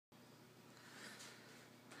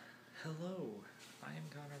Hello, I am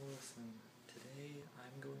Connor Wilson. Today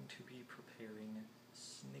I'm going to be preparing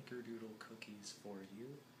snickerdoodle cookies for you.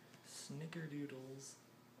 Snickerdoodles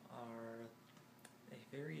are a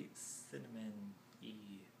very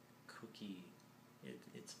cinnamon-y cookie.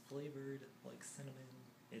 It's flavored like cinnamon,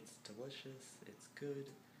 it's delicious, it's good,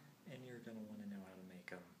 and you're going to want to know how to make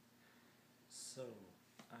them. So,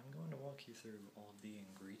 I'm going to walk you through all of the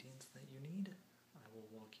ingredients that you need. I will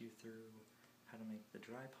walk you through how to make the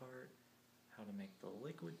dry part, how to make the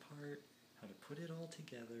liquid part, how to put it all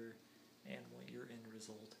together, and what your end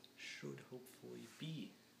result should hopefully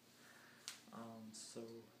be. So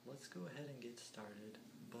let's go ahead and get started,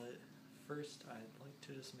 but first I'd like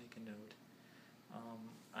to just make a note.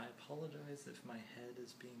 I apologize if my head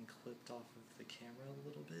is being clipped off of the camera a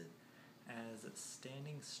little bit, as it's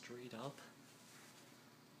standing straight up.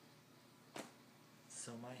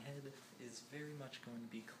 So my head is very much going to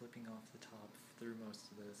be clipping off the top through most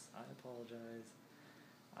of this. I apologize.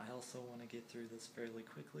 I also want to get through this fairly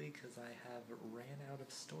quickly because I have ran out of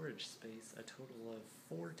storage space a total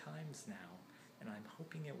of 4 times now, and I'm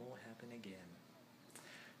hoping it won't happen again.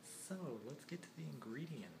 So let's get to the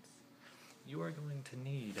ingredients. You are going to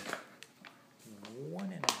need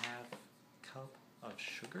 1.5 cup of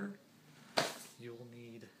sugar. You'll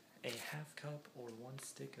need a 1/2 cup or 1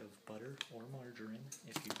 stick of butter or margarine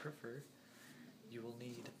if you prefer. You will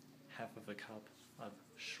need 1/2 cup of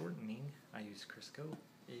shortening. I use Crisco.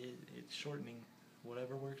 It's shortening.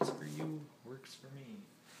 Whatever works for you works for me.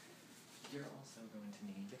 You're also going to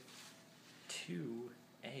need 2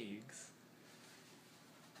 eggs.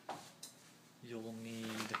 You'll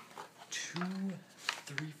need 2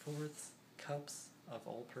 3/4 cups of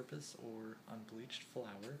all-purpose or unbleached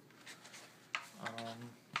flour.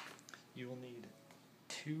 You will need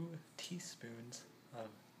 2 teaspoons of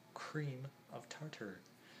cream of tartar.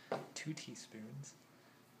 2 teaspoons.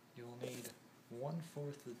 You will need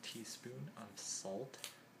 1/4 teaspoon of salt.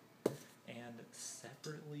 And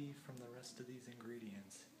separately from the rest of these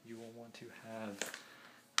ingredients, you will want to have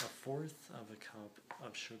 1/4 cup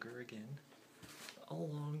of sugar again,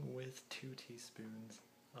 along with 2 teaspoons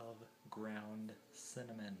of ground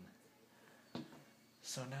cinnamon.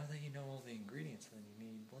 So now that you know all the ingredients that you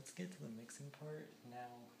need, let's get to the mixing part.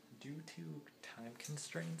 Now, due to time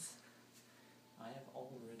constraints, I have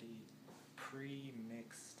already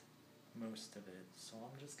pre-mixed most of it, so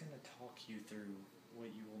I'm just going to talk you through what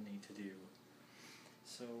you will need to do.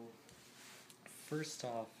 So, first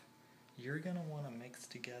off, you're going to want to mix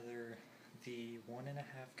together the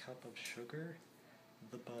 1.5 cup of sugar,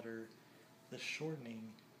 the butter, the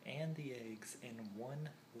shortening, and the eggs in one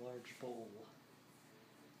large bowl.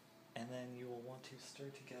 And then you will want to stir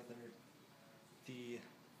together the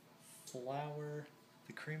flour,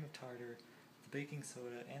 the cream of tartar, the baking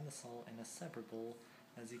soda, and the salt in a separate bowl.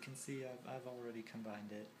 As you can see, I've already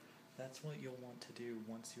combined it. That's what you'll want to do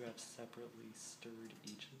once you have separately stirred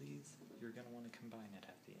each of these. You're going to want to combine it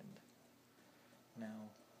at the end. Now,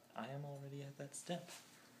 I am already at that step,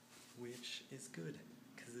 which is good,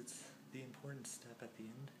 because it's the important step at the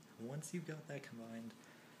end. Once you've got that combined,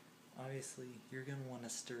 obviously, you're going to want to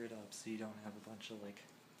stir it up so you don't have a bunch of,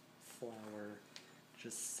 flour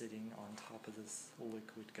just sitting on top of this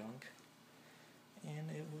liquid gunk. And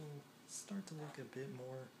it will start to look a bit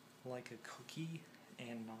more like a cookie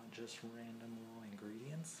and not just random raw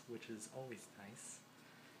ingredients, which is always nice.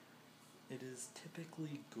 It is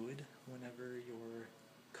typically good whenever your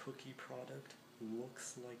cookie product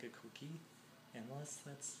looks like a cookie, unless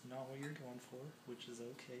that's not what you're going for, which is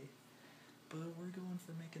okay. But we're going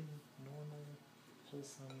for making normal,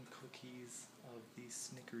 wholesome cookies of the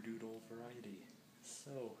snickerdoodle variety.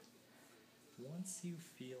 So, once you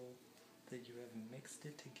feel that you have mixed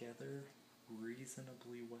it together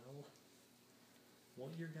reasonably well,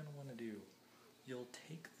 what you're going to want to do, you'll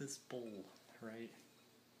take this bowl, right,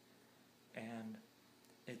 and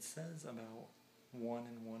it says about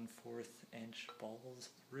 1 1/4 inch balls.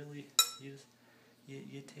 Really,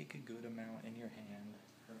 you take a good amount in your hand,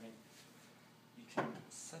 right? You can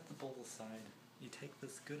set the bowl aside, you take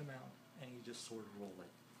this good amount, and you just sort of roll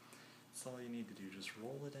it. That's all you need to do, just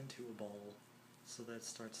roll it into a ball so that it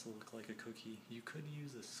starts to look like a cookie. You could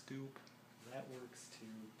use a scoop, that works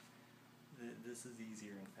too. This is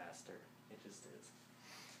easier and faster, it just is.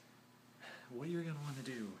 What you're going to want to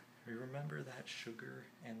do, remember that sugar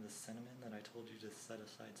and the cinnamon that I told you to set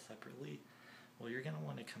aside separately? Well, you're going to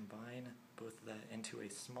want to combine both of that into a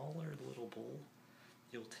smaller little bowl.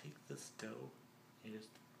 You'll take this dough, you just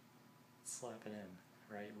slap it in,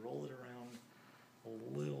 right? Roll it around a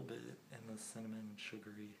little bit in the cinnamon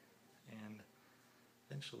sugary, and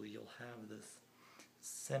eventually you'll have this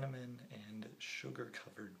cinnamon and sugar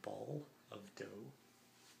covered ball of dough.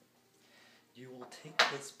 You will take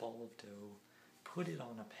this ball of dough, put it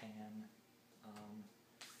on a pan.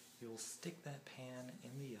 You'll stick that pan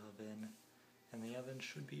in the oven, and the oven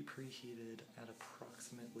should be preheated at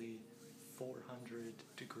approximately 400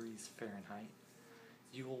 degrees Fahrenheit.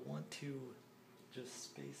 You will want to just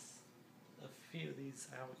space a few of these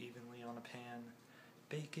out evenly on a pan,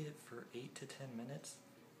 bake it for 8 to 10 minutes,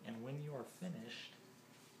 and when you are finished,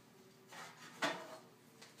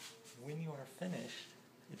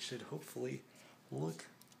 it should hopefully look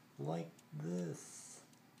like this.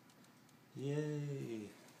 Yay!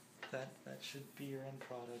 That should be your end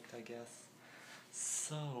product, I guess.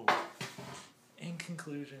 So, in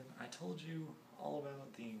conclusion, I told you all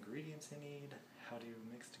about the ingredients you need, how to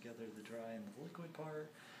mix together the dry and the liquid part,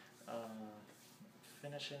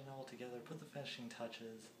 finish it all together, put the finishing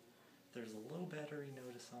touches. There's a low battery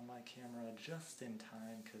notice on my camera just in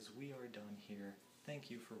time because we are done here. Thank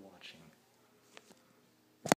you for watching.